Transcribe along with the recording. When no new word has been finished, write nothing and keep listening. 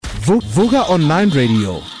Vuga Online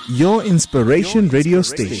Radio, your inspiration radio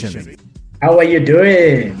station. How are you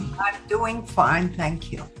doing? I'm doing fine,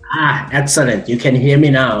 thank you. Excellent. You can hear me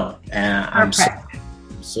now. I'm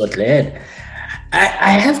so glad.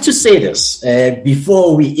 I have to say this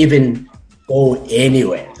before we even go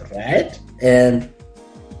anywhere, right? And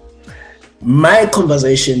my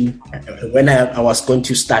conversation, when I was going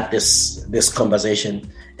to start this conversation,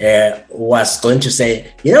 was going to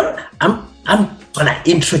say, I'm gonna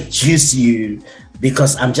introduce you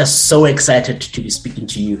because I'm just so excited to be speaking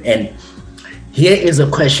to you. And here is a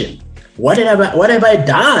question: what have I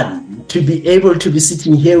done to be able to be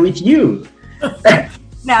sitting here with you?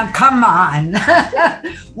 Now, come on.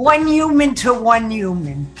 One human to one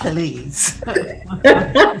human, please.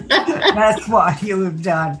 That's what you have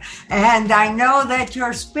done. And I know that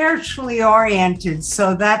you're spiritually oriented,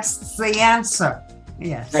 so that's the answer.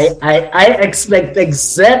 Yes. I expect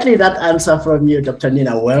exactly that answer from you, Dr.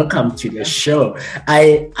 Nina. Welcome to the show.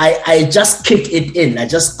 I just kick it in. I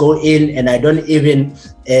just go in and I don't even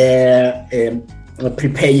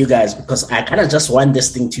prepare you guys because I kind of just want this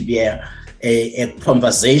thing to be a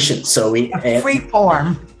conversation. So we free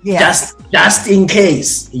form. Yeah. Just in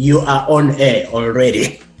case you are on air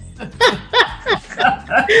already.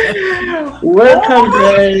 Welcome,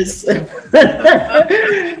 guys.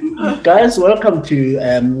 Guys, welcome to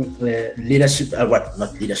Leadership.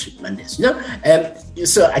 Not Leadership Mondays.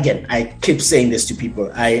 So again, I keep saying this to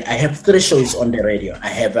people. I have 3 shows on the radio. I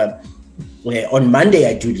have on Monday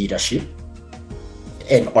I do leadership,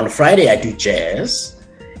 and on Friday I do jazz,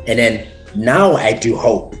 and then now I do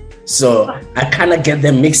hope. So I kind of get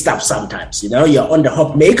them mixed up sometimes. You're on the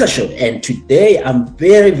Hope Maker show, and today I'm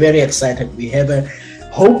very, very excited. We have a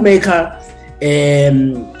Hope Maker,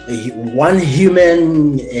 one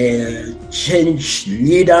human change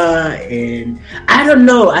leader, and I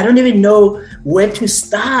don't even know where to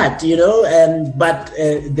start. But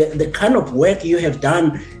the kind of work you have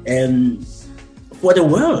done for the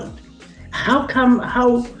world. How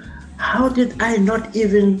did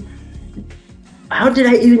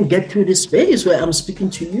I even get to this space where I'm speaking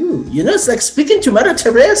to you? It's like speaking to Mother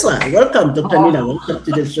Teresa. Welcome, Dr. Nina. Welcome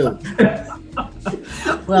to the show.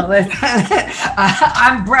 Well,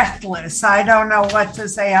 I'm breathless. I don't know what to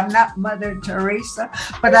say. I'm not Mother Teresa,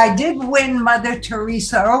 but I did win Mother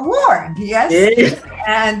Teresa Award, yes? Yeah.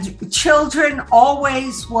 And children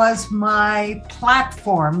always was my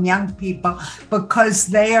platform, young people, because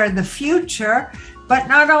they are the future. But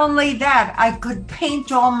not only that, I could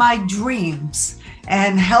paint all my dreams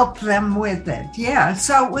and help them with it. Yeah.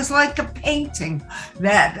 So it was like a painting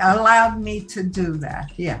that allowed me to do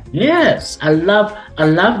that. Yeah. Yes. I love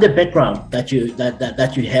the background that you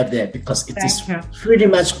have there because it is pretty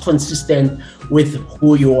much consistent with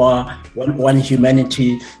who you are, one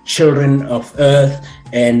humanity, children of earth.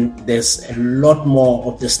 And there's a lot more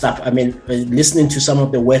of the stuff. I mean, listening to some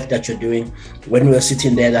of the work that you're doing, when we were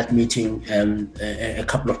sitting there, that meeting a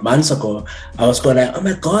couple of months ago, I was going like, oh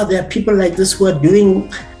my God, there are people like this who are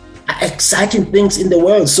doing exciting things in the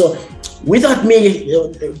world. So without me,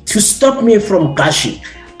 to stop me from gushing,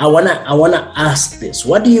 I wanna ask this.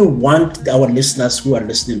 What do you want our listeners who are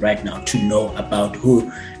listening right now to know about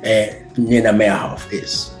who Nina Meyerhoff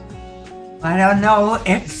is? I don't know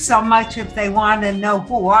if they want to know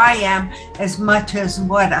who I am as much as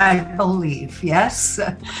what I believe, yes?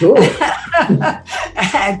 Sure.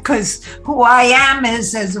 Because who I am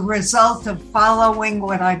is as a result of following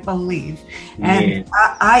what I believe. And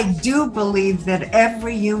I do believe that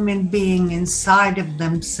every human being inside of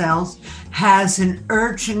themselves has an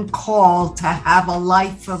urgent call to have a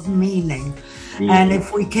life of meaning. And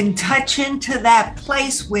if we can touch into that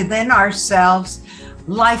place within ourselves,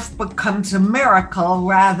 life becomes a miracle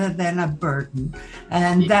rather than a burden.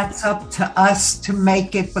 And that's up to us to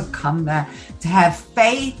make it become that, to have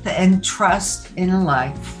faith and trust in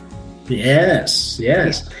life. Yes.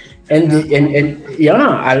 And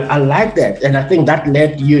I like that. And I think that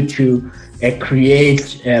led you to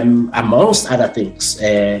create, amongst other things,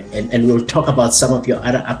 and we'll talk about some of your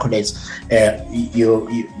other accolades,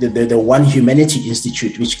 the One Humanity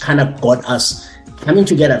Institute, which kind of got us coming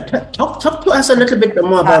together. Talk to us a little bit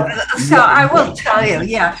more about. So I will tell you,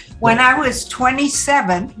 when I was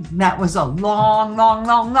 27, that was a long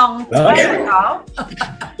time ago.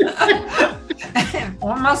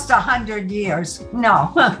 Almost 100 years.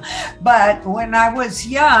 No, but when I was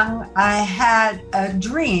young, I had a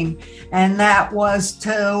dream, and that was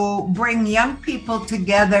to bring young people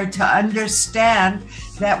together to understand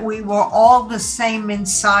that we were all the same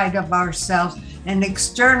inside of ourselves. And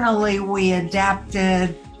externally, we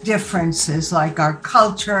adapted differences like our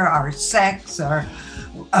culture, our sex, our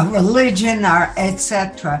a religion or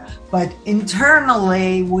etc. But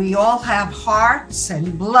internally, we all have hearts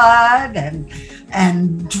and blood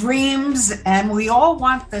and dreams, and we all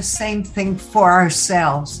want the same thing for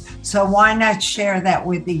ourselves. So why not share that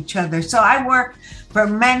with each other? So I worked for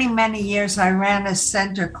many, many years. I ran a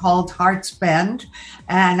center called Hearts Bend,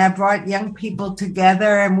 and I brought young people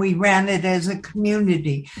together, and we ran it as a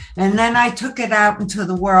community. And then I took it out into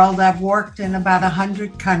the world. I've worked in about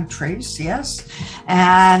 100 countries, yes,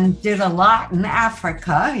 and did a lot in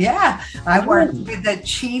Africa. Yeah, I worked with a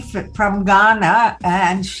chief from Ghana,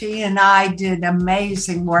 and she and I did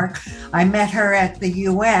amazing work. I met her at the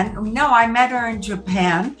UN. No, I met her in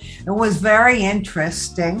Japan. It was very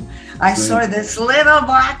interesting. I saw this little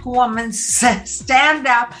Black woman stand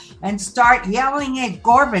up and start yelling at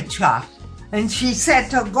Gorbachev. And she said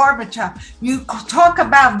to Gorbachev, you talk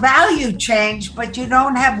about value change, but you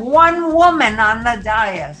don't have one woman on the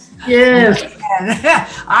dais. Yes.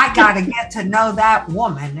 I got to get to know that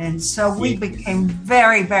woman. And so we became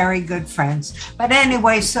very, very good friends. But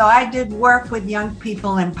anyway, so I did work with young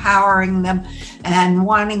people, empowering them and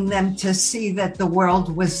wanting them to see that the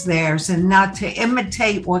world was theirs and not to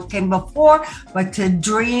imitate what came before, but to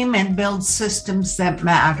dream and build systems that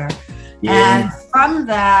matter. Yeah. And from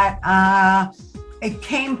that, it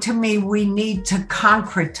came to me, we need to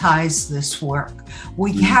concretize this work.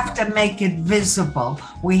 We have to make it visible.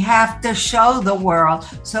 We have to show the world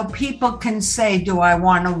so people can say, do I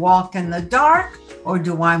want to walk in the dark or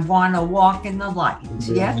do I want to walk in the light?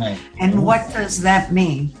 Yeah. And what does that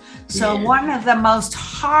mean? So one of the most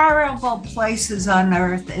horrible places on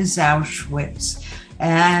earth is Auschwitz.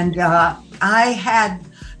 And I had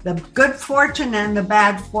the good fortune and the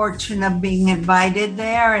bad fortune of being invited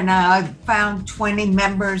there. And I found 20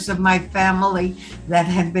 members of my family that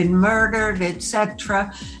had been murdered,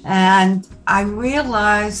 etc. And I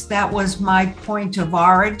realized that was my point of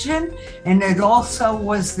origin. And it also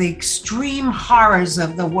was the extreme horrors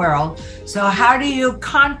of the world. So how do you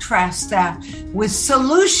contrast that with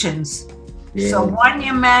solutions? Yeah. So One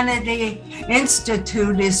Humanity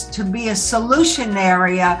Institute is to be a solution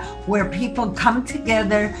area where people come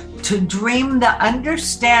together to dream the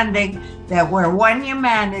understanding that we're one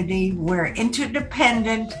humanity, we're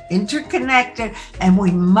interdependent, interconnected, and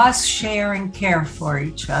we must share and care for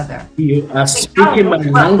each other. You are speaking my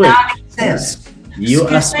language. You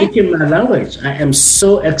are speaking my language. I am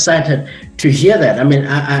so excited to hear that. I mean,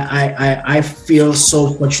 I feel so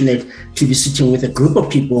fortunate to be sitting with a group of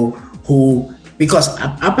people who, because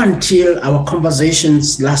up until our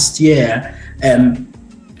conversations last year, and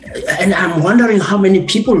I'm wondering how many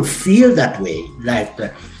people feel that way, like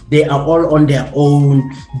they are all on their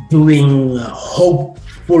own doing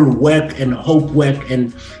hopeful work and hope work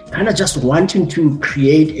and kind of just wanting to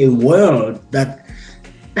create a world that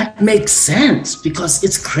makes sense, because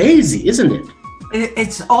it's crazy, isn't it?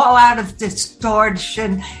 It's all out of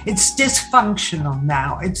distortion. It's dysfunctional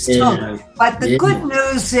now. It's total. But the good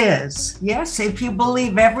news is, yes, if you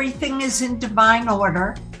believe everything is in divine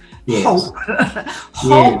order,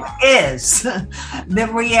 hope is the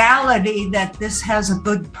reality that this has a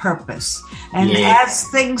good purpose. And as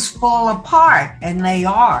things fall apart, and they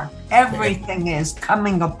are, everything is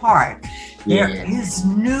coming apart, there is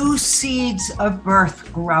new seeds of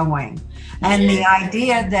birth growing. And the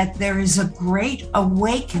idea that there is a great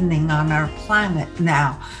awakening on our planet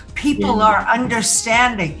now. People are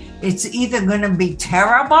understanding it's either going to be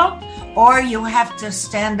terrible or you have to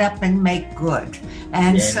stand up and make good.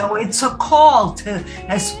 And so it's a call to,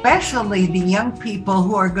 especially the young people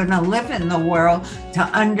who are going to live in the world, to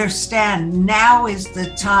understand now is the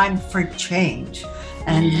time for change.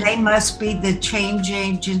 And they must be the change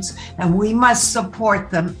agents, and we must support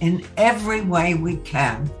them in every way we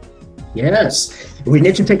can. Yes, we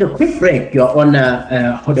need to take a quick break. You're on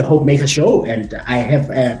the Hope Maker Show, and I have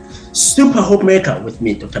a super Hope Maker with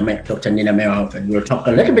me, Dr. Nina Meierhoff, and we'll talk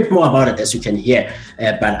a little bit more about it, as you can hear.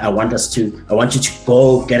 But I want you to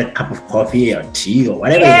go get a cup of coffee or tea or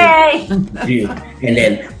whatever you do, and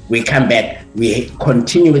then we come back. We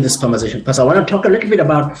continue with this conversation, because I want to talk a little bit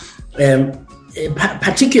about.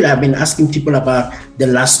 Particularly, I've been asking people about the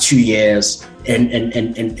last 2 years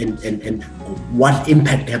and what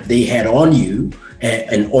impact have they had on you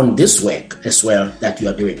and on this work as well that you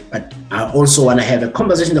are doing. But I also want to have a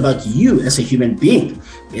conversation about you as a human being.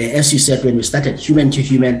 As you said when we started, human to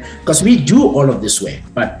human, because we do all of this work,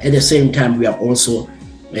 but at the same time, we are also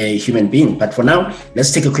a human being. But for now,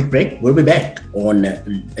 let's take a quick break. We'll be back on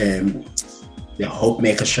the Hope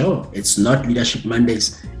Maker Show. It's not Leadership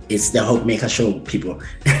Mondays. It's the Hope Maker Show, people.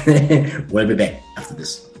 We'll be back after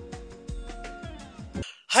this.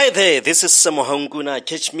 Hi there, this is Samohanguna.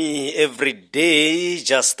 Catch me every day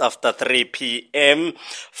just after 3 p.m.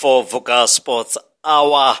 for Vuka Sports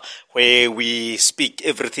Hour, where we speak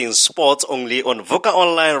everything sports only on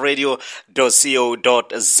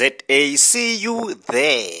vukaonlineradio.co.za. See you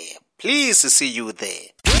there. Please see you there.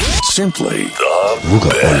 Simply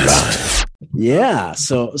Vuka Online. Yeah,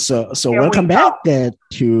 so welcome back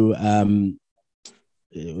to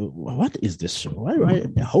what is this show? Why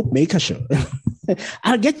the Hope Maker show?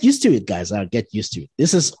 I'll get used to it, guys. I'll get used to it.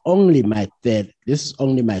 This is only my third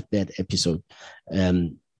episode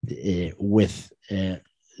with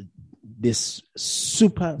this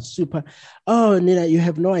super. Oh, Nina, you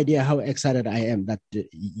have no idea how excited I am that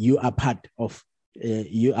you are part of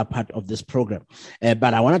this program.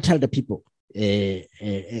 But I want to tell the people a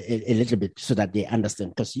little bit so that they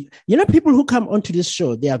understand, because you know, people who come onto this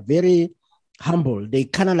show, they are very humble. They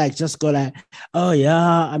kind of like just go like, oh yeah,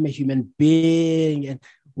 I'm a human being, and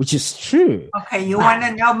which is true. Okay, you want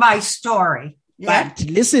to know my story. Yeah. But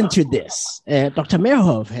listen to this. Dr.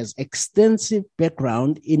 Meyerhoff has extensive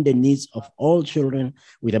background in the needs of all children,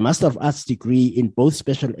 with a Master of Arts degree in both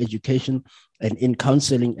special education and in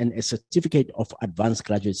counseling, and a certificate of advanced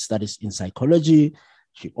graduate studies in psychology.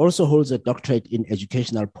 She also holds a doctorate in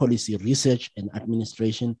educational policy research and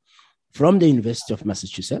administration from the University of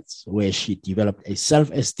Massachusetts, where she developed a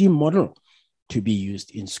self-esteem model to be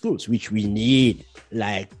used in schools, which we need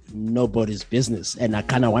like nobody's business. And I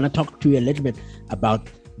kind of want to talk to you a little bit about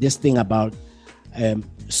this thing about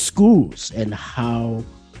schools and how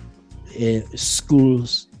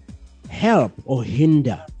schools help or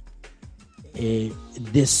hinder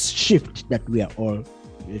this shift that we are all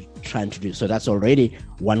trying to do. So that's already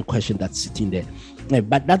one question that's sitting there.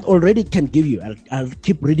 But that already can give you, I'll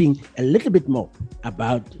keep reading a little bit more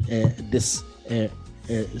about this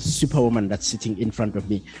superwoman that's sitting in front of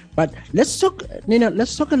me. But let's talk, Nina,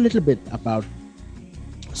 let's talk a little bit about,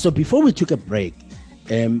 so before we took a break,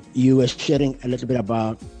 you were sharing a little bit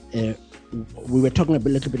about, we were talking a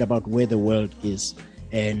little bit about where the world is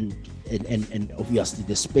and obviously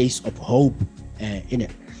the space of hope in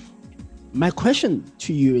it. My question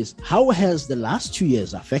to you is, how has the last 2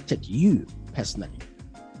 years affected you personally?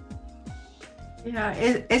 Yeah,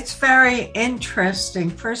 it's very interesting.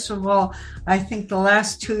 First of all, I think the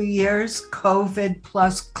last 2 years, COVID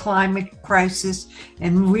plus climate crisis,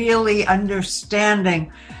 and really understanding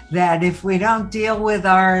that if we don't deal with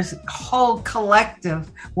our whole collective,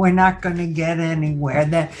 we're not going to get anywhere,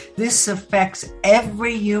 that this affects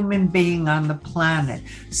every human being on the planet.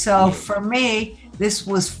 So for me, this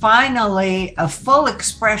was finally a full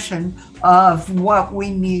expression of what we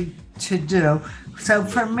need to do. So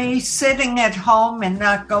for me, sitting at home and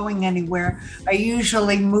not going anywhere, I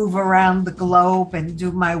usually move around the globe and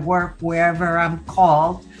do my work wherever I'm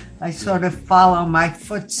called. I sort of follow my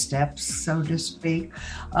footsteps, so to speak.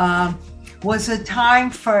 Was a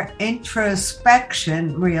time for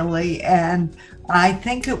introspection, really. And I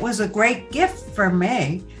think it was a great gift for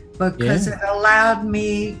me, because it allowed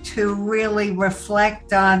me to really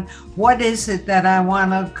reflect on what is it that I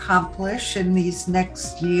want to accomplish in these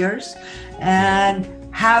next years, and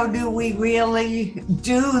how do we really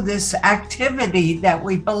do this activity that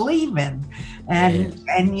we believe in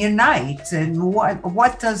and unite, and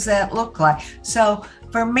what does that look like? So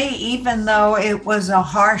for me, even though it was a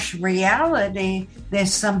harsh reality,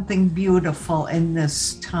 there's something beautiful in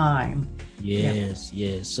this time. Yes.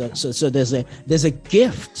 So there's a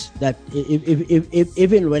gift that if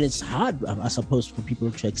even when it's hard, I suppose, for people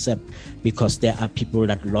to accept, because there are people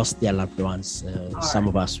that lost their loved ones. Some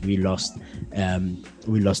of us we lost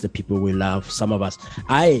the people we love. Some of us,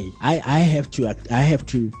 I have to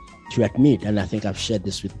admit, and I think I've shared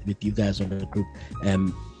this with you guys on the group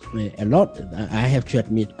a lot. I have to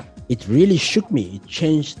admit, it really shook me.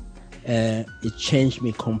 It changed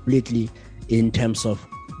me completely in terms of.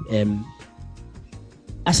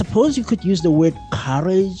 I suppose you could use the word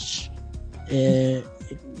courage,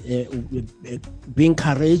 being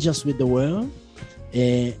courageous with the world,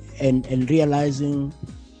 and realizing,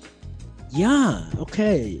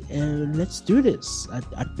 let's do this.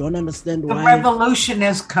 I don't understand why. The revolution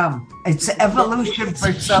has come. It's evolution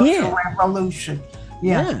for social revolution.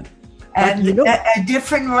 Yeah. And a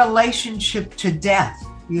different relationship to death.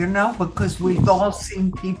 Because we've all seen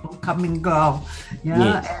people come and go.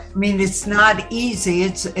 Yes. I mean, it's not easy.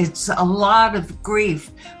 It's a lot of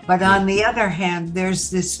grief. But on the other hand, there's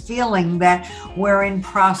this feeling that we're in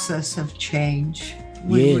process of change.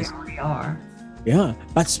 We really are. Yeah.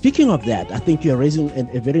 But speaking of that, I think you're raising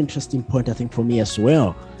a very interesting point, I think, for me as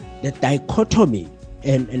well. The dichotomy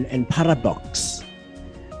and paradox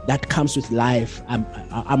that comes with life.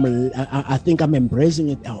 I think I'm embracing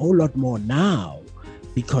it a whole lot more now,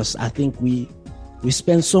 because I think we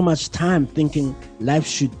spend so much time thinking life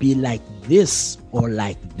should be like this or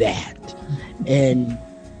like that. And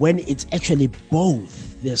when it's actually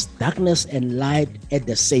both, there's darkness and light at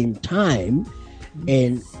the same time.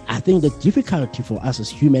 And I think the difficulty for us as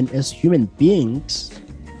human beings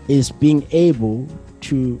is being able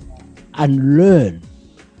to unlearn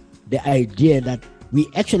the idea that we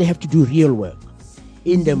actually have to do real work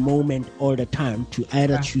in the moment all the time to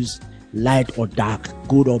either choose light or dark,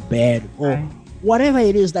 good or bad, or whatever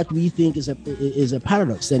it is that we think is a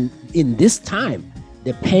paradox. And in this time,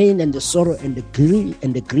 the pain and the sorrow and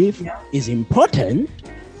the grief is important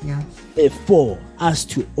for us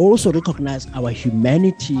to also recognize our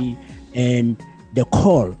humanity and the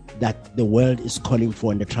call that the world is calling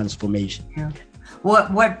for in the transformation. Yeah.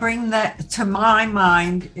 What brings that to my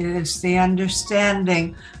mind is the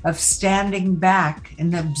understanding of standing back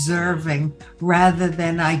and observing rather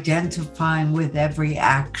than identifying with every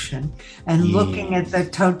action, and looking at the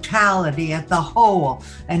totality, at the whole,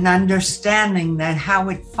 and understanding that how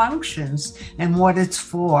it functions and what it's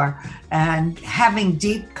for, and having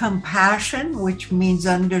deep compassion, which means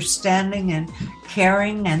understanding and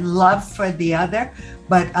caring and love for the other,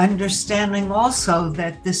 but understanding also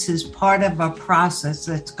that this is part of a process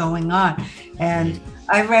that's going on. And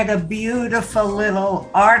I read a beautiful little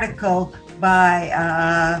article by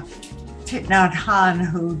Thich Nhat Hanh,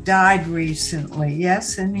 who died recently,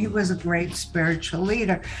 yes, and he was a great spiritual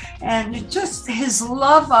leader. And just his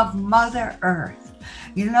love of Mother Earth,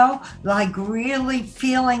 like really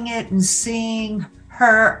feeling it and seeing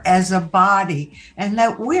her as a body, and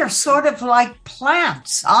that we're sort of like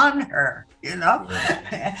plants on her. Yes.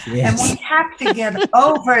 And we have to get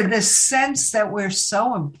over this sense that we're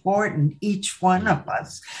so important, each one of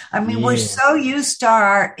us. I mean, we're so used to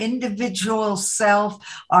our individual self,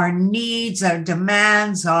 our needs, our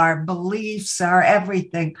demands, our beliefs, our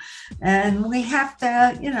everything. And we have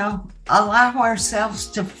to, allow ourselves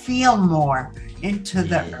to feel more into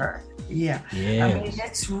the earth. Yeah. Yes. I mean,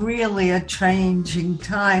 it's really a changing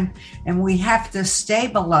time, and we have to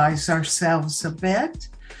stabilize ourselves a bit.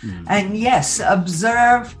 And yes,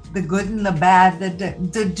 observe the good and the bad,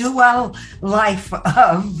 the dual life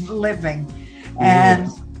of living, and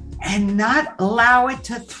not allow it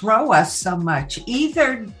to throw us so much.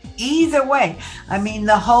 Either way. I mean,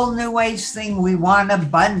 the whole New Age thing, we want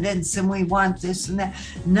abundance and we want this and that.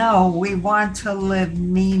 No, we want to live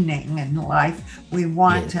meaning in life. We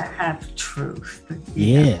want to have truth.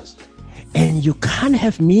 Yes. And you can't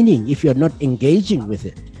have meaning if you're not engaging with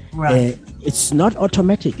it. Right. It's not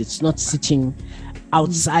automatic. It's not sitting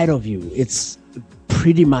outside of you. It's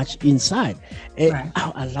pretty much inside.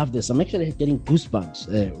 I love this. I'm actually getting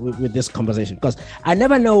goosebumps with this conversation, because I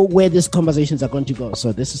never know where these conversations are going to go.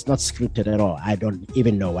 So this is not scripted at all. I don't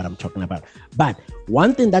even know what I'm talking about. But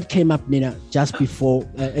one thing that came up, Nina, just before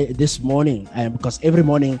this morning, because every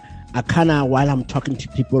morning I while I'm talking to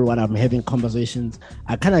people, while I'm having conversations,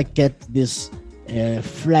 I get this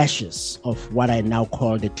flashes of what I now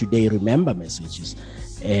call the Today Remember messages,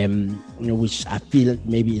 which I feel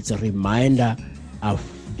maybe it's a reminder of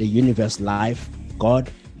the universe, life,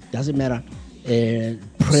 God, doesn't matter,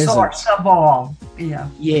 presence. Source of all. Yeah.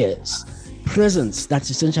 Yes. Presence that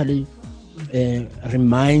essentially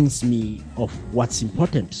reminds me of what's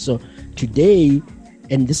important. So today,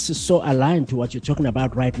 and this is so aligned to what you're talking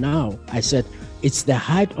about right now, I said it's the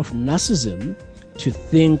height of narcissism to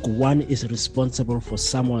think one is responsible for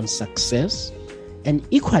someone's success and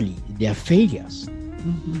equally their failures.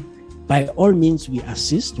 By all means, we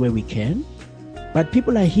assist where we can, but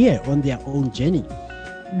people are here on their own journey,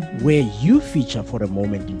 where you feature for a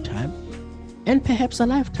moment in time and perhaps a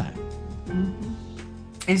lifetime.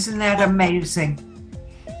 Isn't that amazing?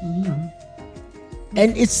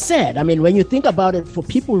 And it's sad. I mean, when you think about it, for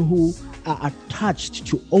people who are attached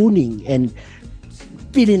to owning and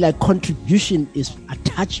feeling like contribution is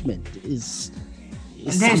attachment is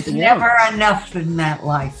there's never enough in that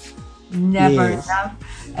life. Never enough.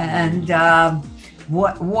 And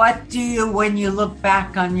what do you, when you look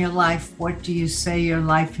back on your life, what do you say your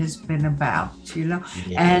life has been about?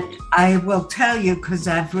 And I will tell you, because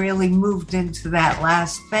I've really moved into that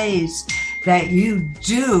last phase, that you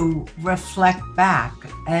do reflect back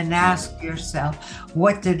and ask yourself,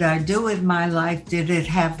 what did I do with my life? Did it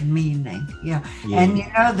have meaning? And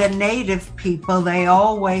the native people, they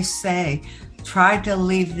always say, try to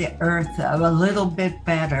leave the earth a little bit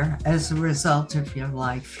better as a result of your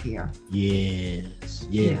life here. Yes.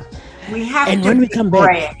 We have and to when be we come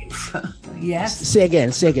brave. Back, Yes. Say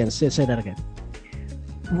that again.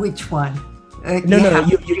 Which one?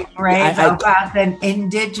 about the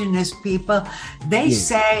indigenous people. They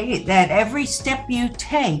say that every step you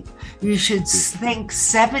take, you should think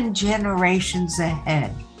 7 generations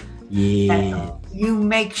ahead. Yeah. You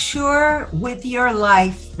make sure with your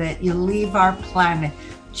life that you leave our planet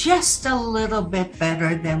just a little bit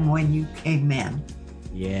better than when you came in.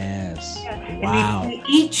 Yes. Wow. And if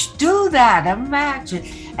we each do that, imagine.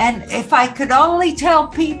 And if I could only tell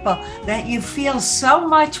people that you feel so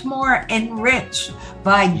much more enriched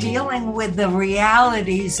by dealing with the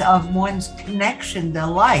realities of one's connection to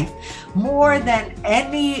life, more than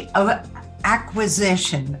any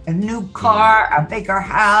acquisition, a new car, a bigger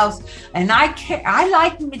house. And I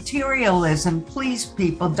like materialism. Please,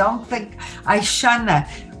 people, don't think I shun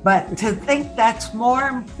that. But to think that's more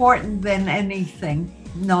important than anything,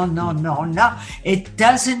 no. It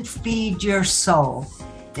doesn't feed your soul.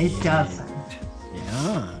 It doesn't.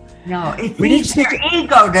 Yeah. No, it feeds your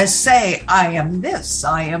ego to say, I am this,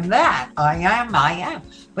 I am that, I am.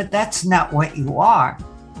 But that's not what you are.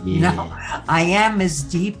 Yeah. No, I am is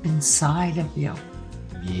deep inside of you.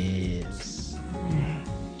 Yes.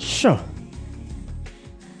 Sure.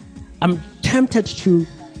 I'm tempted to,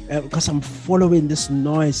 because I'm following this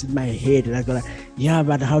noise in my head, and I go,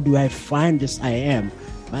 but how do I find this I am?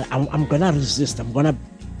 But I'm gonna resist. I'm gonna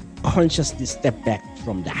consciously step back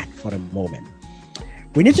from that for a moment.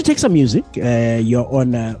 We need to take some music. You're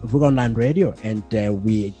on Vuga Online Radio, and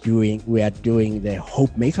we are doing the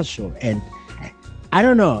Hope Maker Show. And I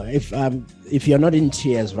don't know if you're not in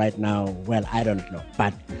tears right now. Well, I don't know,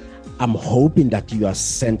 but I'm hoping that you are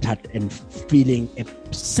centered and feeling a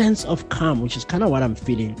sense of calm, which is kind of what I'm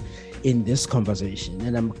feeling in this conversation.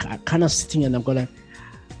 And I'm kind of sitting and I'm going,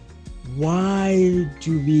 why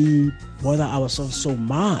do we bother ourselves so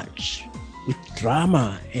much with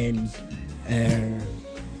drama? And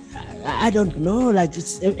I don't know, like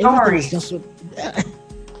everything is just so...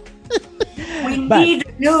 We need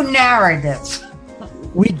a new narrative.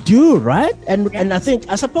 We do, right? And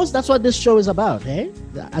I suppose that's what this show is about, eh?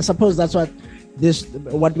 I suppose that's what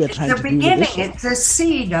we're trying to do. It's a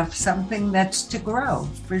seed of something that's to grow,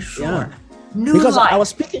 for sure. Yeah. New because life. I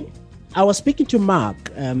was speaking to Mark.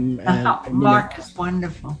 Mark is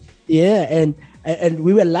wonderful. Yeah, and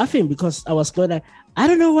we were laughing because I was going, I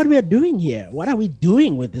don't know what we are doing here. What are we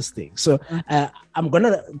doing with this thing? So I'm going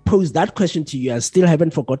to pose that question to you. I still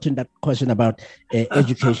haven't forgotten that question about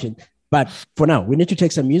education. But for now, we need to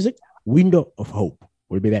take some music. Window of Hope.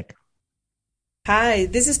 We'll be back. Hi,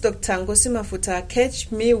 this is Dr. Ngosi Mafuta.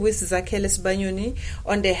 Catch me with Zakhele Sibanyoni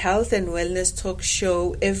on the Health and Wellness Talk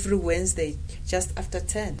Show every Wednesday, just after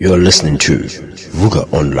 10. You're listening to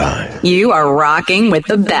Vuga Online. You are rocking with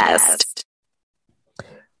the best.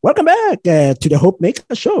 Welcome back to the Hope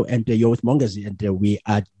Maker Show. And you're with Mongazi. And we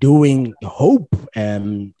are doing Hope.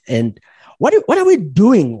 And what are we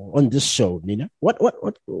doing on this show, Nina? What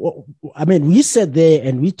I mean, we sat there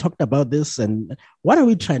and we talked about this, and what are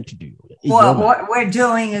we trying to do? Well, what we're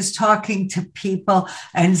doing is talking to people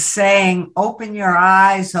and saying, open your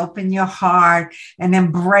eyes, open your heart, and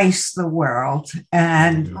embrace the world.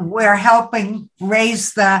 And we're helping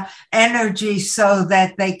raise the energy so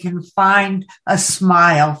that they can find a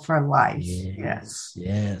smile for life. Yes.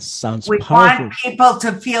 Sounds we powerful. Want people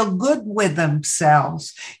to feel good with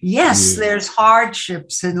themselves. Yes, there's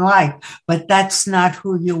hardships in life, but that's not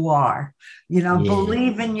who you are.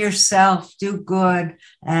 Believe in yourself, do good,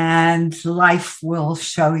 and life will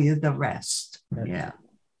show you the rest. Yeah.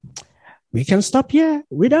 We can stop here.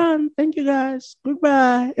 We're done. Thank you, guys.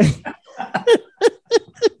 Goodbye.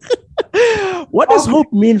 What does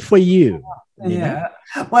hope mean for you? Yeah.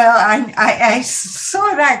 Well, I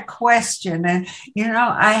saw that question, and,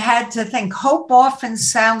 I had to think. Hope often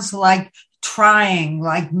sounds like trying,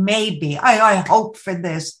 like maybe I hope for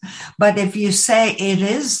this. But if you say it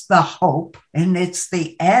is the hope and it's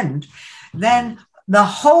the end, then the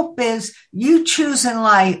hope is you choose in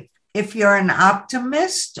life if you're an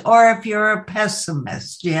optimist or if you're a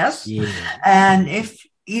pessimist. Yes. Yeah. And if,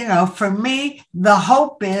 for me, the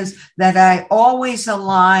hope is that I always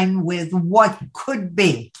align with what could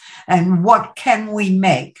be and what can we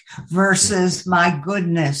make versus my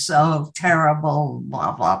goodness of terrible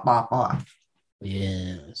blah, blah, blah, blah.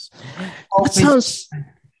 Yes.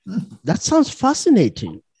 That sounds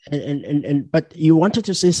fascinating. And but you wanted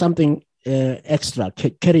to say something extra.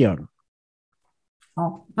 Carry on.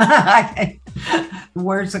 Oh,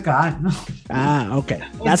 words are gone. Okay.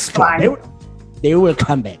 That's fine. They will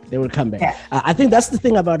come back. Yeah. I think that's the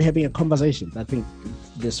thing about having a conversation. I think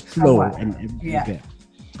this flow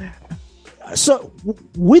So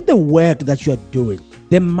with the work that you're doing,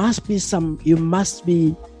 you must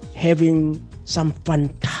be having some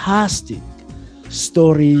fantastic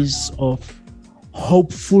stories of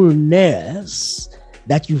hopefulness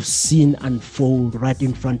that you've seen unfold right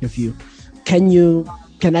in front of you.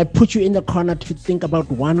 Can I put you in the corner to think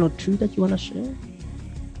about one or two that you want to share?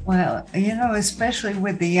 Well, especially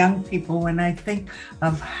with the young people, when I think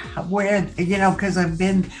of where, because I've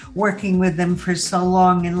been working with them for so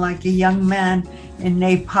long, and like a young man in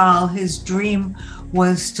Nepal, his dream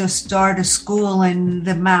was to start a school in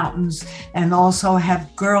the mountains and also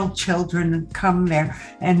have girl children come there.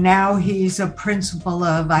 And now he's a principal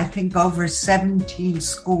of, I think, over 17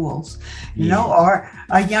 schools, or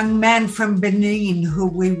a young man from Benin who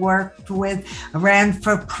we worked with ran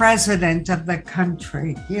for president of the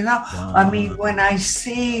country. Wow. I mean, when I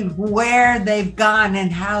see where they've gone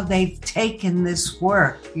and how they've taken this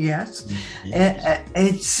work, it's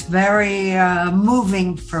very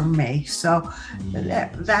moving for me. So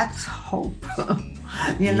that's hope.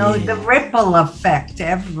 The ripple effect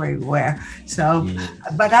everywhere. So,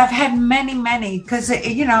 but I've had many, because,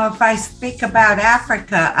 if I speak about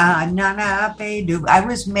Africa, Nana Abedu, I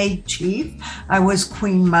was made chief. I was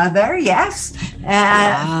queen mother, yes.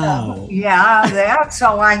 And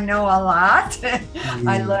so I know a lot.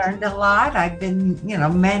 I learned a lot. I've been,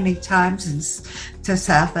 many times to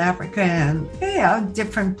South Africa and,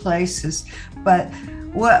 different places. But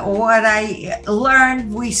what I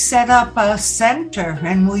learned, we set up a center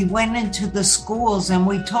and we went into the schools and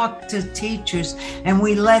we talked to teachers and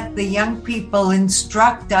we let the young people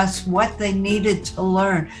instruct us what they needed to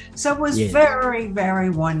learn. So it was very, very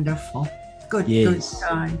wonderful. Good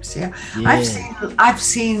times. I've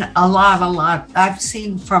seen a lot. I've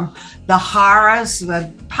seen from the Haras,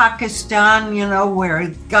 the Pakistan, where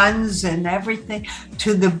guns and everything,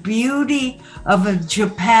 to the beauty of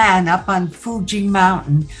Japan up on Fuji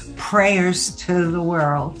Mountain, prayers to the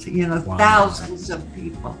world, thousands of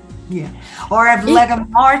people. Or I've led a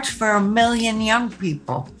march for 1 million young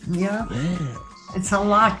people. It's a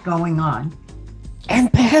lot going on.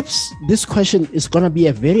 And perhaps this question is going to be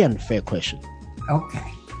a very unfair question.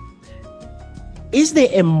 Okay. Is there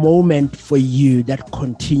a moment for you that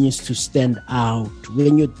continues to stand out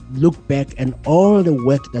when you look back and all the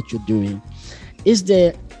work that you're doing? Is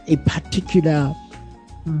there a particular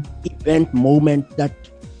event, moment that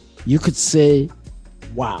you could say,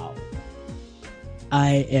 wow,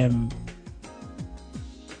 I am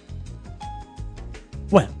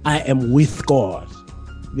with God?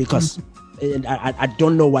 Because I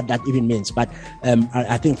don't know what that even means, but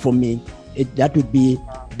I think for me, that would be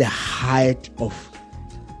the height of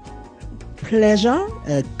pleasure,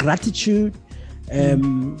 gratitude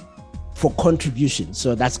for contribution.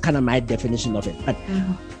 So that's kind of my definition of it. But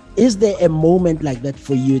is there a moment like that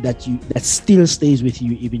for you that still stays with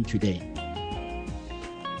you even today?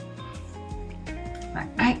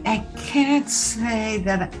 I can't say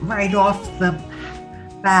that right off the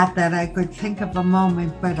bat that I could think of a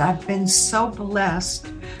moment, but I've been so blessed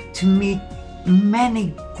to meet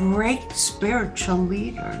many great spiritual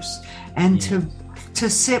leaders and to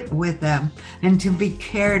sit with them and to be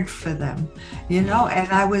cared for them, and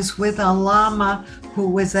I was with a Lama who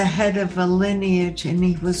was the head of a lineage, and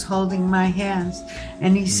he was holding my hands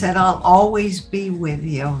and he said, I'll always be with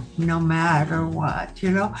you no matter what,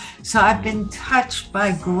 so I've been touched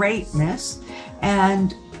by greatness.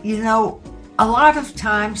 And a lot of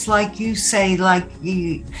times, like you say,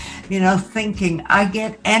 thinking, I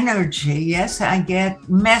get energy. Yes, I get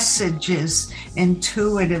messages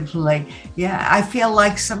intuitively. Yeah, I feel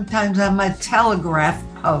like sometimes I'm a telegraph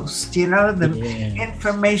post, the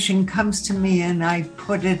information comes to me and I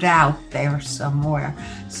put it out there somewhere.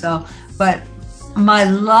 So, but my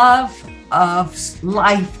love of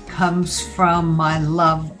life comes from my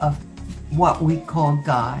love of what we call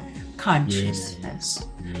God, consciousness.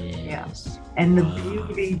 Yes. And the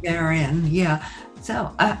beauty therein.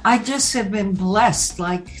 So I just have been blessed.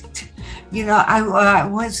 I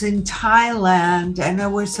was in Thailand and I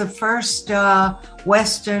was the first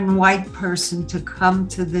Western white person to come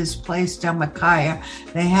to this place, Dhammakaya.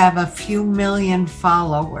 They have a few million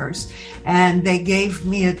followers, and they gave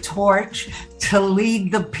me a torch to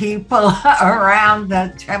lead the people around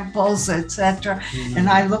the temples, etc. And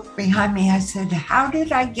I looked behind me. I said, how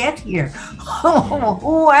did I get here?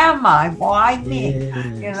 Who am I? Why me?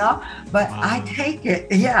 But I take it.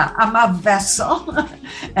 I'm a vessel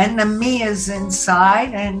and the me is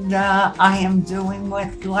inside, and I am doing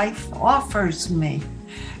what life offers me.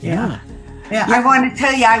 Yeah, I want to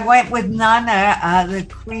tell you, I went with Nana, the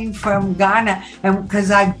queen from Ghana, and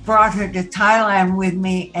because I brought her to Thailand with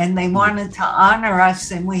me, and they wanted to honor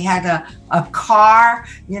us, and we had a car,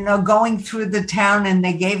 going through the town, and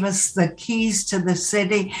they gave us the keys to the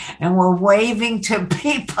city, and we're waving to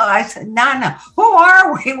people. I said, Nana, who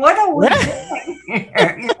are we? What are we doing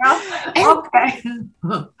here? Okay.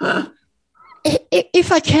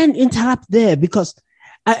 If I can interrupt there, because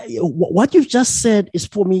what you've just said is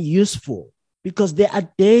for me useful, because there are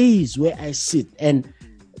days where I sit and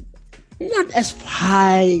not as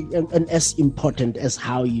high and as important as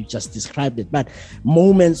how you just described it, but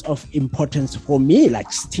moments of importance for me,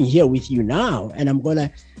 like sitting here with you now, and I'm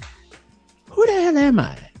gonna, who the hell am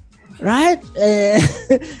I? Right?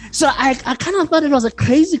 So I kind of thought it was a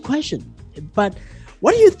crazy question, but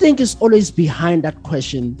what do you think is always behind that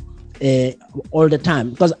question all the time?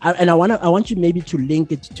 Because I want you maybe to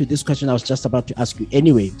link it to this question I was just about to ask you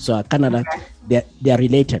anyway. So I kind of like they're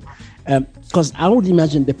related. Because I would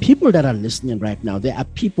imagine the people that are listening right now, there are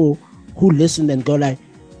people who listen and go like,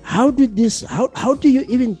 how do you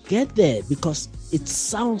even get there? Because it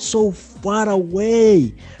sounds so far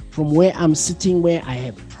away from where I'm sitting, where I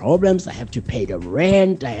have problems, I have to pay the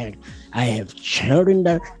rent, I have children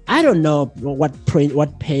that I don't know what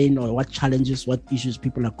pain or what challenges, what issues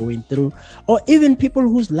people are going through, or even people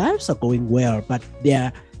whose lives are going well, but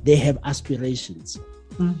they have aspirations.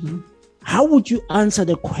 Mm-hmm. How would you answer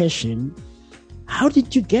the question, how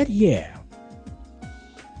did you get here?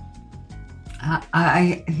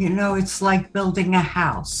 It's like building a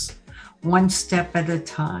house, one step at a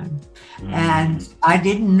time. And I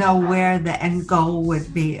didn't know where the end goal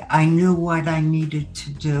would be. I knew what I needed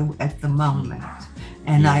to do at the moment.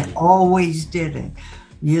 And I always did it.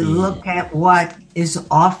 You look at what is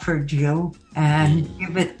offered you and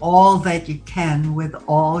give it all that you can with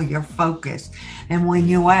all your focus. And when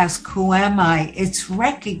you ask, who am I? It's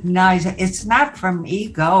recognizing, it's not from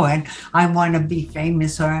ego and I want to be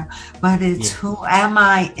famous, but it's who am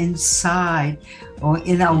I inside? Or,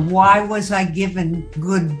 why was I given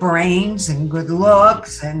good brains and good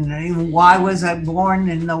looks? And why was I born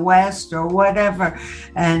in the West or whatever?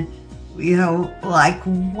 And,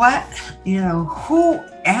 what, who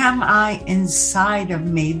am I inside of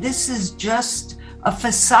me? This is just a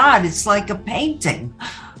facade. It's like a painting.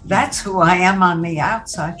 That's who I am on the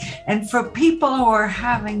outside. And for people who are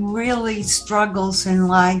having really struggles in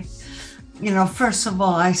life, first of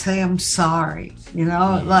all, I say, I'm sorry,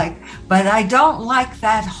 but I don't like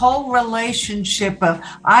that whole relationship of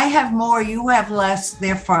I have more, you have less,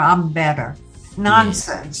 therefore I'm better.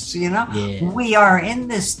 Nonsense, We are in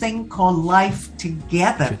this thing called life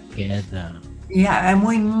together. Yeah, and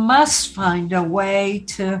we must find a way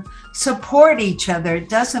to support each other. It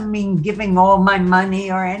doesn't mean giving all my money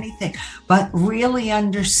or anything, but really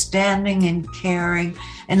understanding and caring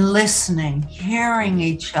and listening, hearing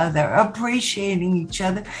each other, appreciating each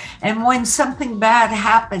other. And when something bad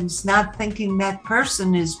happens, not thinking that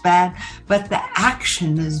person is bad, but the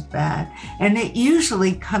action is bad. And it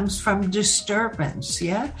usually comes from disturbance,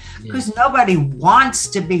 because nobody wants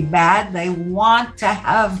to be bad. They want to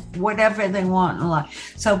have whatever they want in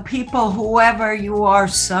life. So people, whoever you are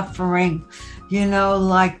suffering,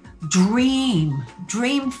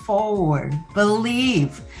 dream forward,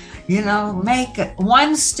 believe, make it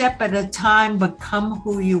one step at a time, become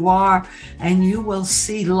who you are, and you will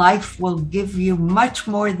see life will give you much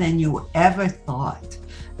more than you ever thought.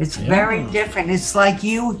 It's very different. It's like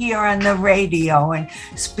you here on the radio and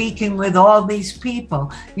speaking with all these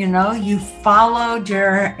people. You followed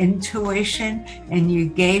your intuition and you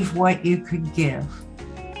gave what you could give.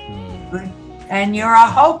 And you're a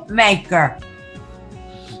hope maker.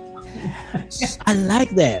 I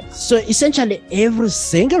like that. So essentially, every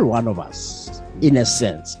single one of us, in a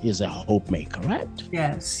sense, is a hope maker, right?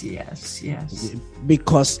 Yes.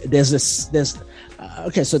 Because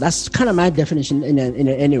okay, so that's kind of my definition in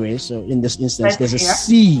any way. So in this instance, there's a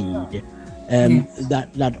seed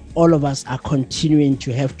that all of us are continuing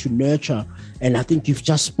to have to nurture, and I think you've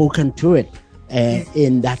just spoken to it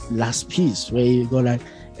in that last piece where you go like,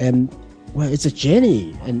 well, it's a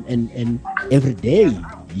journey, and every day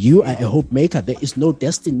you are a hope maker. There is no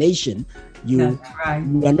destination. You are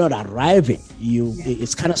not arriving.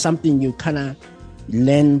 It's kind of something you kind of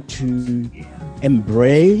learn to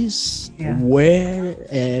embrace, wear,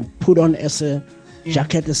 put on as a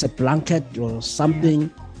jacket, as a blanket, or something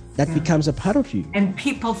that becomes a part of you. And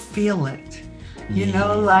people feel it.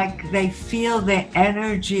 Like they feel the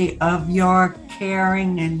energy of your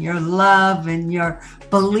caring and your love and your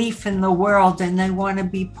belief in the world, and they want to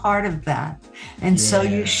be part of that. And so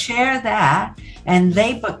you share that, and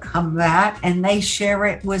they become that, and they share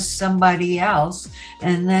it with somebody else,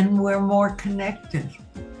 and then we're more connected.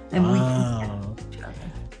 And we can each other.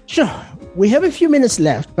 Sure. We have a few minutes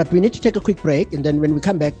left, but we need to take a quick break. And then when we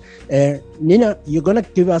come back, Nina, you're going to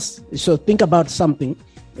give us, so think about something,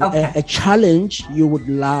 a challenge you would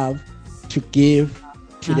love to give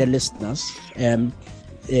to the listeners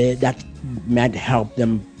that might help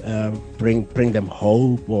them bring them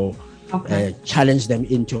hope, or challenge them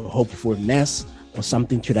into hopefulness, or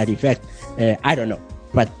something to that effect. I don't know.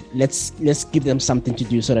 But let's give them something to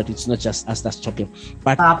do so that it's not just us that's talking.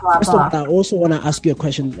 But first of all, I also want to ask you a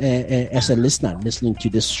question as a listener listening to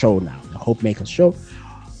this show now, the Hope Makers Show.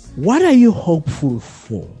 What are you hopeful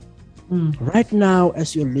for? Right now,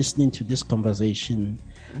 as you're listening to this conversation,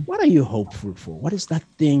 what are you hopeful for? What is that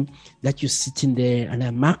thing that you're sitting there?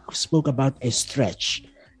 And Mark spoke about a stretch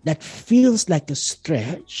that feels like a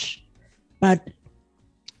stretch, but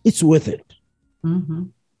it's worth it. Mm-hmm.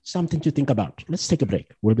 Something to think about. Let's take a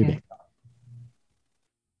break. We'll be back.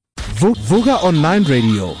 Vuga Online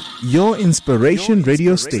Radio, your inspiration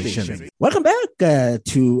radio station. Welcome back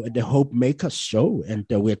to the Hope Makers Show. And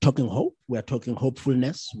we're talking hope. We're talking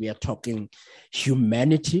hopefulness. We are talking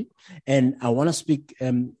humanity. And I want to speak,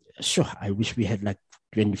 I wish we had like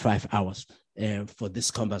 25 hours for this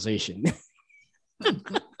conversation.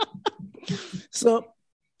 So,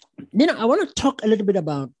 Nina, I want to talk a little bit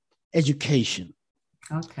about education.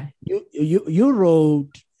 Okay. You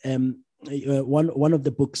wrote one of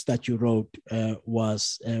the books that you wrote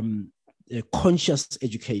was Conscious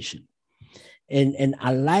Education, and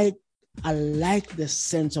I like the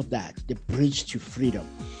sense of that, the bridge to freedom.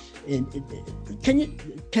 And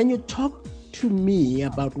can you talk to me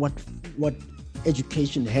about what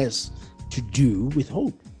education has to do with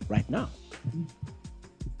hope right now?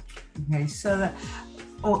 Okay, so that.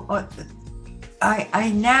 I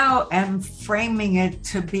now am framing it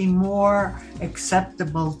to be more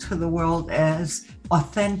acceptable to the world as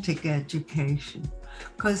authentic education.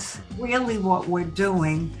 Because really what we're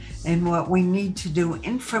doing and what we need to do,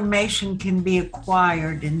 information can be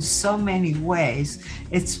acquired in so many ways.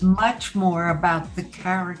 It's much more about the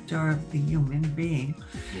character of the human being.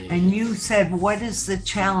 And you said, what is the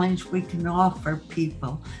challenge we can offer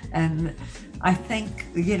people? And I think,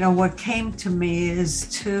 what came to me is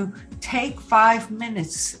to take 5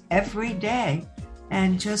 minutes every day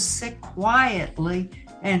and just sit quietly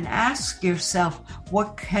and ask yourself,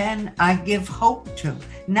 what can I give hope to?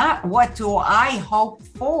 Not what do I hope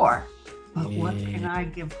for, but what can I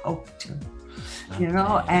give hope to?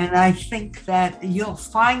 And I think that you'll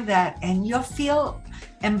find that and you'll feel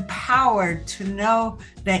empowered to know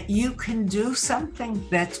that you can do something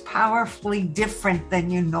that's powerfully different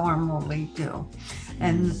than you normally do.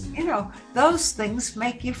 And, those things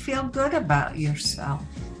make you feel good about yourself.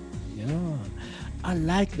 Yeah, I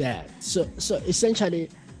like that. So essentially,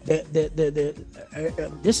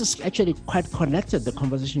 this is actually quite connected, the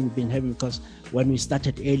conversation we've been having, because when we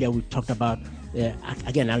started earlier, we talked about,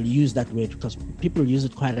 again, I'll use that word because people use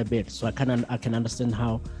it quite a bit. So I can understand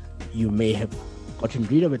how you may have gotten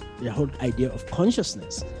rid of it, the whole idea of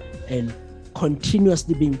consciousness and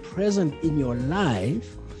continuously being present in your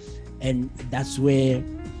life. And that's where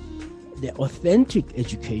the authentic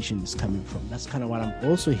education is coming from. That's kind of what I'm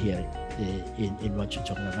also hearing in what you're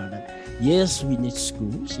talking about. That yes, we need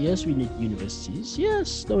schools. Yes, we need universities.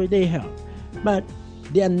 Yes, they help. But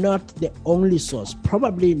they are not the only source,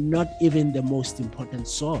 probably not even the most important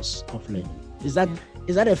source of learning. Is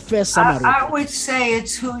that a fair summary? I would say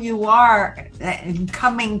it's who you are in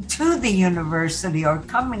coming to the university or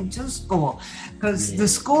coming to school, because the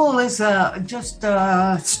school is just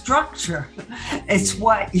a structure. It's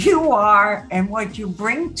what you are and what you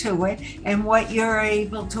bring to it and what you're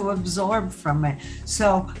able to absorb from it.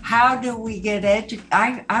 So how do we get educated?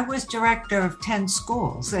 I was director of 10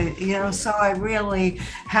 schools, so I really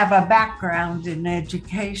have a background in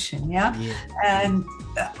education, and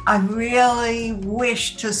I really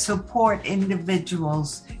wish to support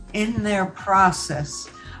individuals in their process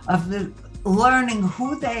of learning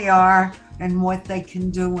who they are and what they can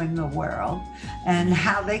do in the world and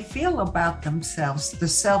how they feel about themselves, the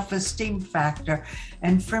self-esteem factor.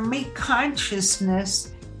 And for me,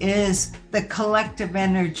 consciousness is the collective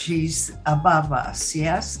energies above us,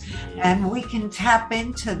 yes? And we can tap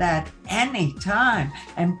into that anytime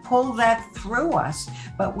and pull that through us,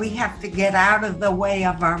 but we have to get out of the way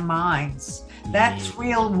of our minds. That's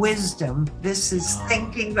real wisdom. This is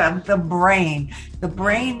thinking of the brain. The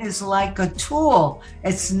brain is like a tool.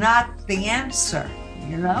 It's not the answer,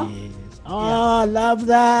 Yes. Oh, I love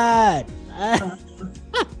that.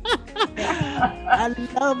 I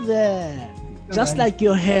love that. Just like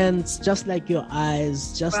your hands, just like your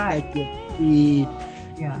eyes, just like your feet.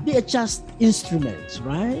 Yeah. They're just instruments,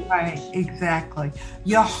 right? Right, exactly.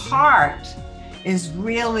 Your heart is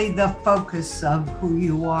really the focus of who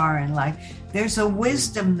you are in life. There's a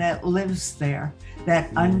wisdom that lives there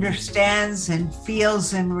that understands and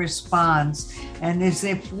feels and responds. And as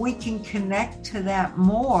if we can connect to that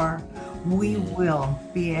more, we will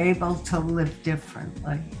be able to live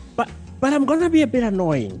differently. But I'm gonna be a bit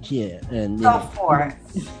annoying here, and go for it.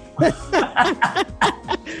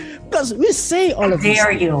 Because we say all of these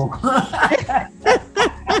things.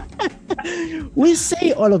 We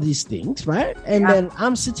say all of these things, right? And then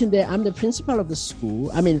I'm sitting there. I'm the principal of the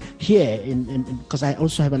school. I mean, here because I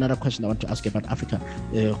also have another question I want to ask you about Africa,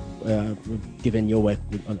 given your work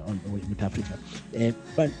with Africa.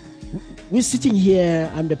 But we're sitting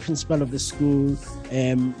here. I'm the principal of the school.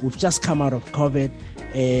 We've just come out of COVID,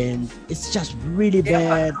 and it's just really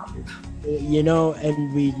bad.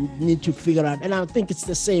 And we need to figure out, and I think it's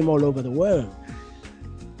the same all over the world.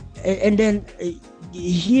 And then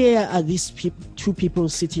here are these two people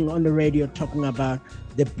sitting on the radio talking about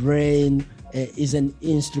the brain is an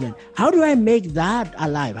instrument. How do I make that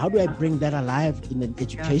alive? How do I bring that alive in the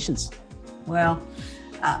education? Well,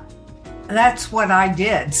 that's what I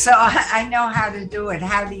did. So I know how to do it.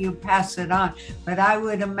 How do you pass it on? But I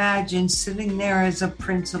would imagine sitting there as a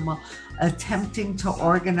principal, attempting to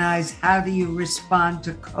organize how do you respond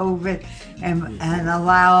to COVID and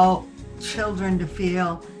allow children to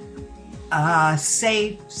feel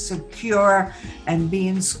safe, secure, and be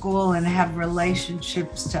in school and have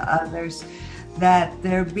relationships to others, that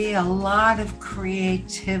there be a lot of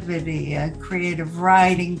creativity, creative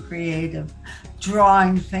writing, creative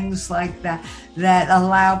drawing, things like that, that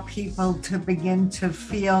allow people to begin to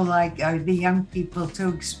feel like, or the young people to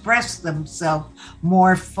express themselves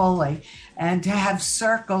more fully, and to have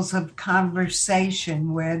circles of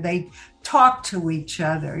conversation where they talk to each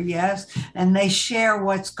other, yes, and they share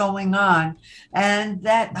what's going on, and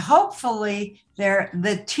that hopefully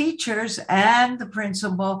the teachers and the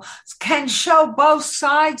principal can show both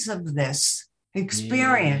sides of this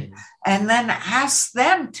experience, and then ask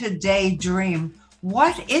them to daydream,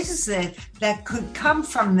 what is it that could come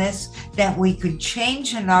from this that we could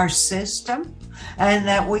change in our system, and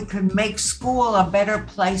that we could make school a better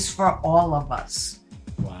place for all of us.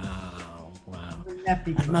 Wow.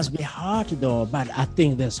 It must be hard though, but I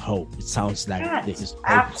think there's hope. It sounds like there's hope.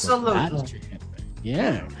 Absolutely.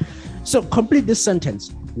 Yeah. So complete this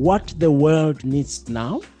sentence. What the world needs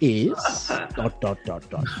now is ... What the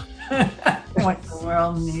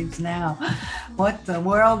world needs now. What the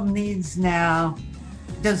world needs now.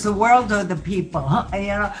 Does the world or the people?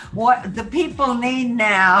 What the people need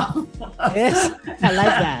now. Yes, I like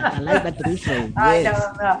that. I like that reframe. Yes. I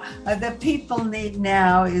don't know. The people need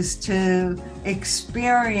now is to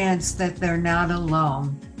experience that they're not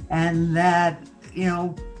alone, and that,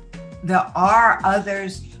 there are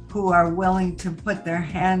others who are willing to put their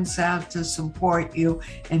hands out to support you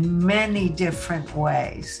in many different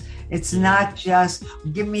ways. It's not just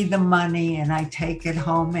give me the money and I take it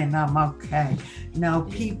home and I'm okay. No,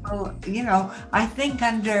 people, I think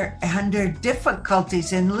under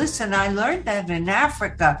difficulties, and listen, I learned that in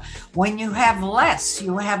Africa, when you have less,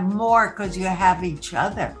 you have more because you have each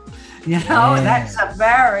other. That's a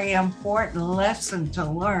very important lesson to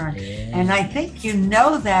learn. And I think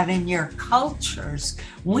that in your cultures.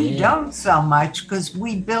 We don't so much because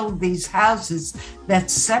we build these houses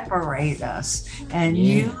that separate us. And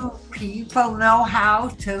you people know how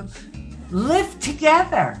to live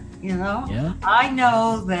together, I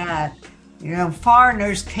know that,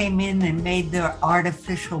 foreigners came in and made their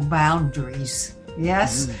artificial boundaries.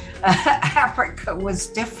 Yes, Africa was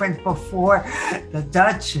different before the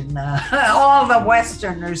Dutch and all the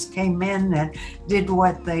Westerners came in and did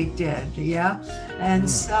what they did. And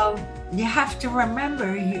so you have to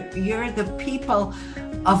remember you're the people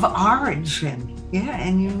of origin.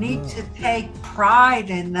 And you need to take pride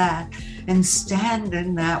in that and stand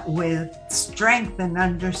in that with strength and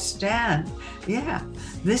understand.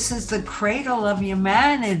 This is the cradle of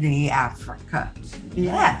humanity, Africa.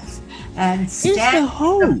 Yes. And stand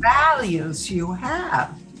for the values you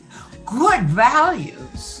have. Good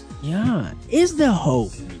values. Yeah. Is there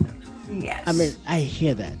hope? Yes. I mean, I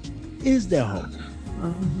hear that. Is there hope?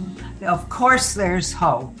 Mm-hmm. Of course there's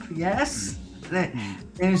hope. Yes.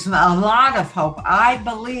 There's a lot of hope. I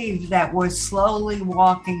believe that we're slowly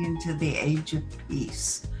walking into the age of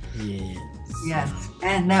peace. Yes.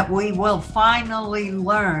 And that we will finally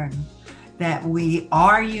learn that we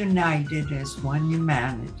are united as one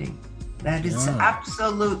humanity. That is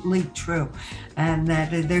absolutely true. And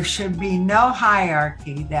that there should be no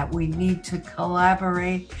hierarchy, that we need to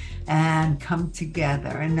collaborate and come together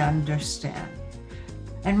and understand.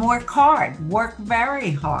 And work hard, work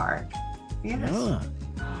very hard. Yes. Yeah.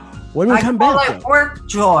 When we come back, I call it work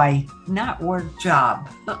joy, not work job.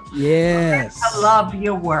 Yes. I love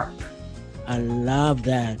your work. I love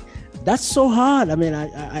that. That's so hard. I mean,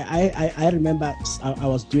 I remember I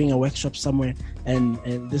was doing a workshop somewhere, and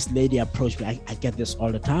this lady approached me. I get this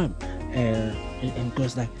all the time, and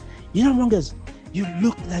goes like, you know, Mongus, you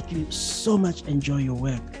look like you so much enjoy your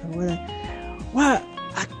work. And we're like, well,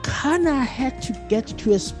 I kind of had to get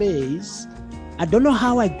to a space. I don't know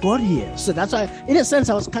how I got here. So that's why, in a sense,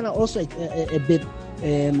 I was kind of also a bit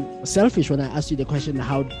selfish when I asked you the question,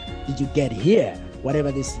 how did you get here?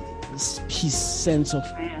 Whatever this peace sense of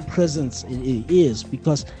presence it is,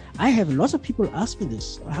 because I have lots of people ask me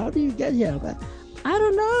this, how do you get here? But I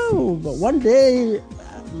don't know, but one day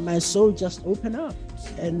my soul just opened up.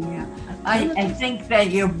 And I think that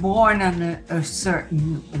you're born on a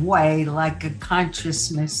certain way, like a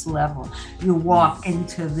consciousness level. You walk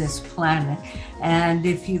into this planet, and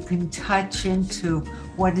if you can touch into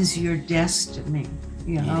what is your destiny,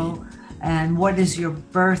 you know, and what is your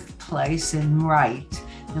birthplace and right,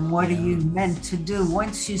 and what are you meant to do?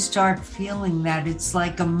 Once you start feeling that, it's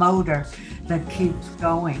like a motor that keeps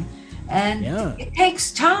going. And it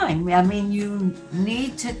takes time. I mean, you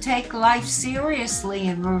need to take life seriously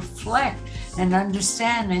and reflect and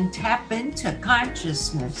understand and tap into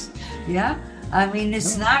consciousness. Yeah. I mean,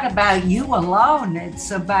 it's not about you alone.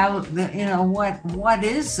 It's about what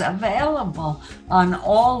is available on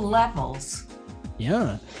all levels.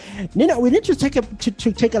 Yeah, Nina, we need to take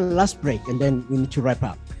a last break, and then we need to wrap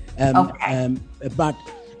up. Okay. But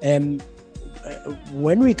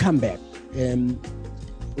when we come back,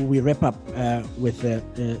 we wrap up with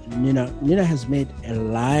Nina. Nina has made a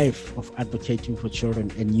life of advocating for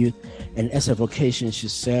children and youth, and as a vocation, she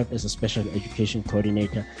served as a special education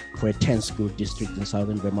coordinator for a 10-school district in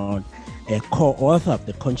southern Vermont, a co-author of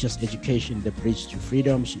The Conscious Education, The Bridge to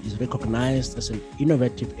Freedom. She is recognized as an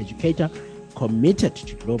innovative educator, committed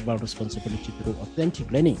to global responsibility through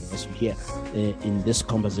authentic learning, as we hear in this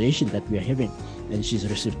conversation that we are having. And she's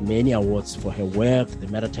received many awards for her work. The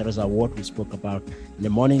Mother Teresa Award we spoke about in the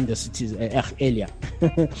morning, the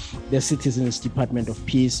Citizens Department of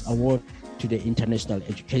Peace Award, to the International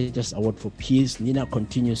Educators Award for Peace. Nina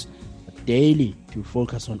continues daily to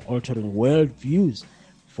focus on altering worldviews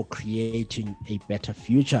for creating a better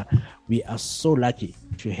future. We are so lucky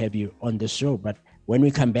to have you on the show. But when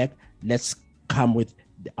we come back, let's come with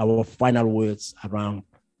our final words around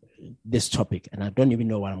this topic. And I don't even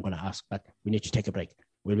know what I'm going to ask, but we need to take a break.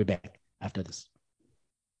 We'll be back after this.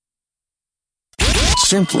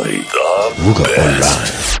 Simply the Vuga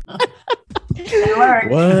Online.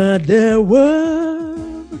 What the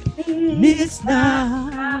world needs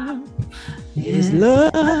now is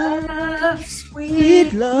love,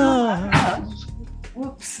 sweet love.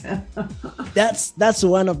 Whoops. That's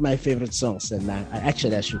one of my favorite songs, and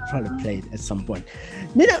I should probably play it at some point.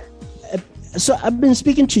 Nina, so I've been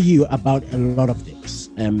speaking to you about a lot of things,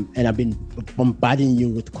 and I've been bombarding you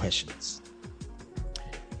with questions.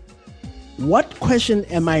 What question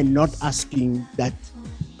am I not asking that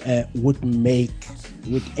would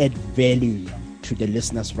add value to the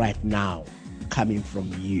listeners right now, coming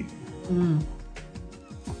from you? I'm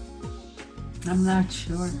not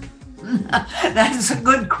sure. That's a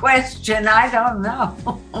good question. I don't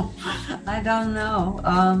know.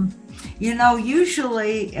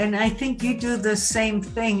 Usually, and I think you do the same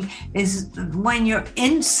thing, is when you're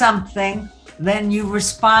in something, then you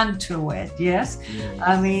respond to it. Yes.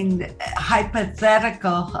 I mean,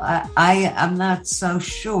 hypothetical, I'm not so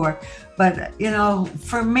sure, but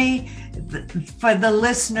for me, for the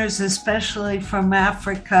listeners, especially from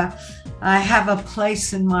Africa, I have a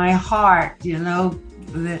place in my heart,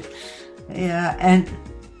 that, and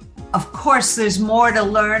of course there's more to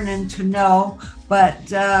learn and to know,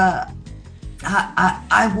 but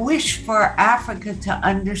I wish for Africa to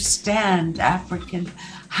understand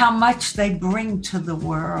how much they bring to the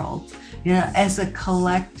world, as a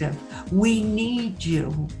collective. We need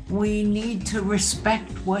you. We need to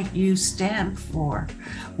respect what you stand for.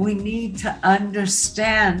 We need to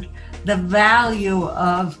understand the value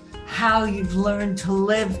of how you've learned to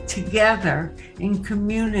live together in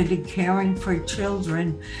community, caring for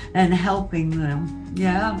children and helping them,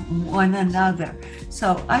 one another.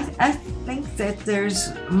 So I think that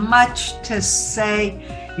there's much to say,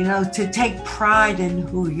 to take pride in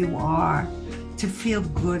who you are, to feel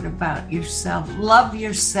good about yourself, love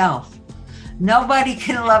yourself, nobody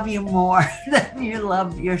can love you more than you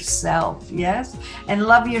love yourself. Yes. And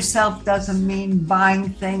love yourself doesn't mean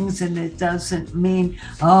buying things, and it doesn't mean,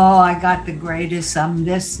 oh, I got the greatest, I'm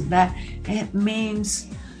this, that. It means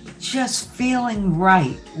just feeling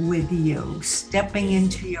right with you, stepping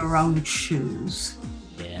into your own shoes.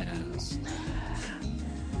 Yes.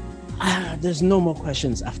 There's no more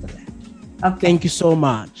questions after that. Okay. Thank you so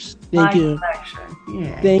much. Thank you. Pleasure.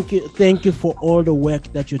 Yeah. Thank you for all the work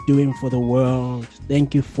that you're doing for the world.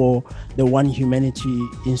 Thank you for the One Humanity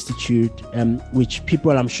Institute, which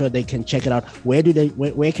people, I'm sure they can check it out. Where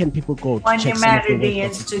can people go to One check some of the work? Humanity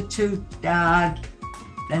Institute,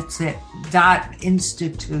 that's it,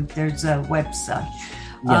 .institute, there's a website.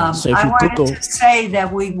 Yeah, so if I you wanted Google, to say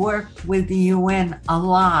that we work with the UN a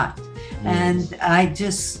lot, and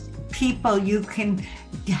people, you can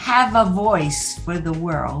have a voice for the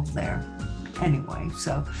world there. Anyway,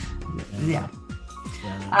 so yeah.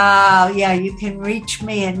 You can reach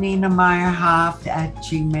me at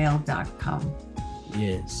ninameyerhoff@gmail.com.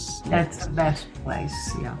 Yes. That's the best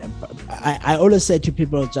place, yeah. I always say to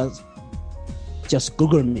people, just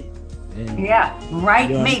Google me.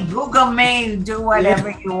 Write me, Google me, do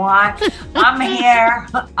whatever you want. I'm here.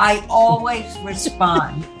 I always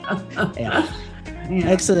respond.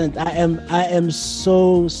 Excellent. I am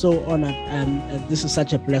so honored, and this is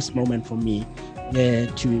such a blessed moment for me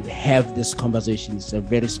to have this conversation. It's a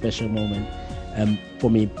very special moment for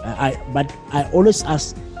me. But I always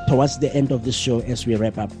ask towards the end of the show, as we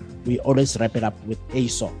wrap up, we always wrap it up with a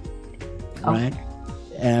song, right?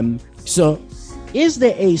 So, is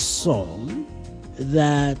there a song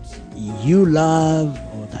that you love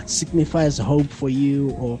or that signifies hope for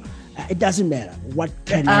you, or it doesn't matter what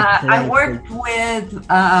kind of I worked with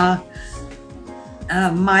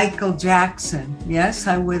Michael Jackson. Yes,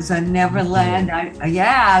 I was a Neverland. I've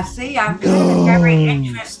had a very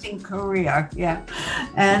interesting career. Yeah,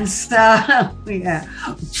 and so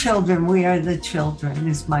Children, We Are the Children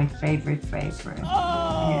is my favorite.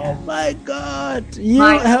 Oh my God,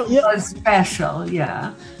 Michael was special.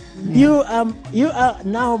 Yeah. You are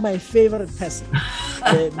now my favorite person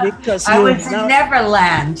because I was in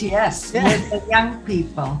Neverland, yes, with the young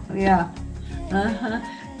people. Yeah.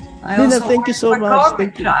 Nina, thank you so much.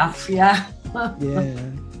 Thank you. Yeah.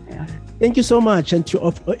 Thank you so much, and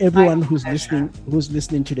to everyone who's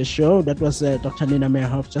listening to the show. That was Dr. Nina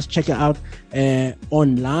Meyerhoff. Just check her out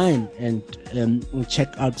online and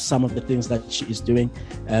check out some of the things that she is doing.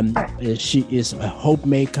 She is a hope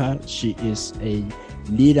maker. She is a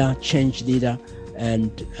leader, change leader,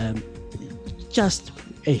 and just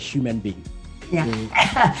a human being. Yeah.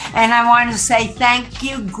 And I want to say thank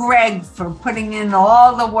you, Greg, for putting in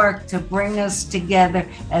all the work to bring us together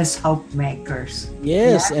as hope makers.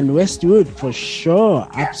 Yes, and Westwood for sure.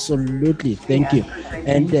 Yeah. Absolutely. Thank you.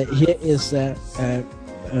 And here is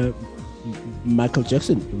Michael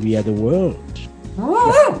Jackson, We Are the World.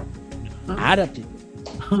 Woo!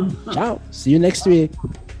 Ciao. See you next week.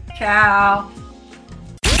 Ciao.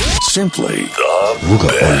 Simply the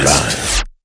best.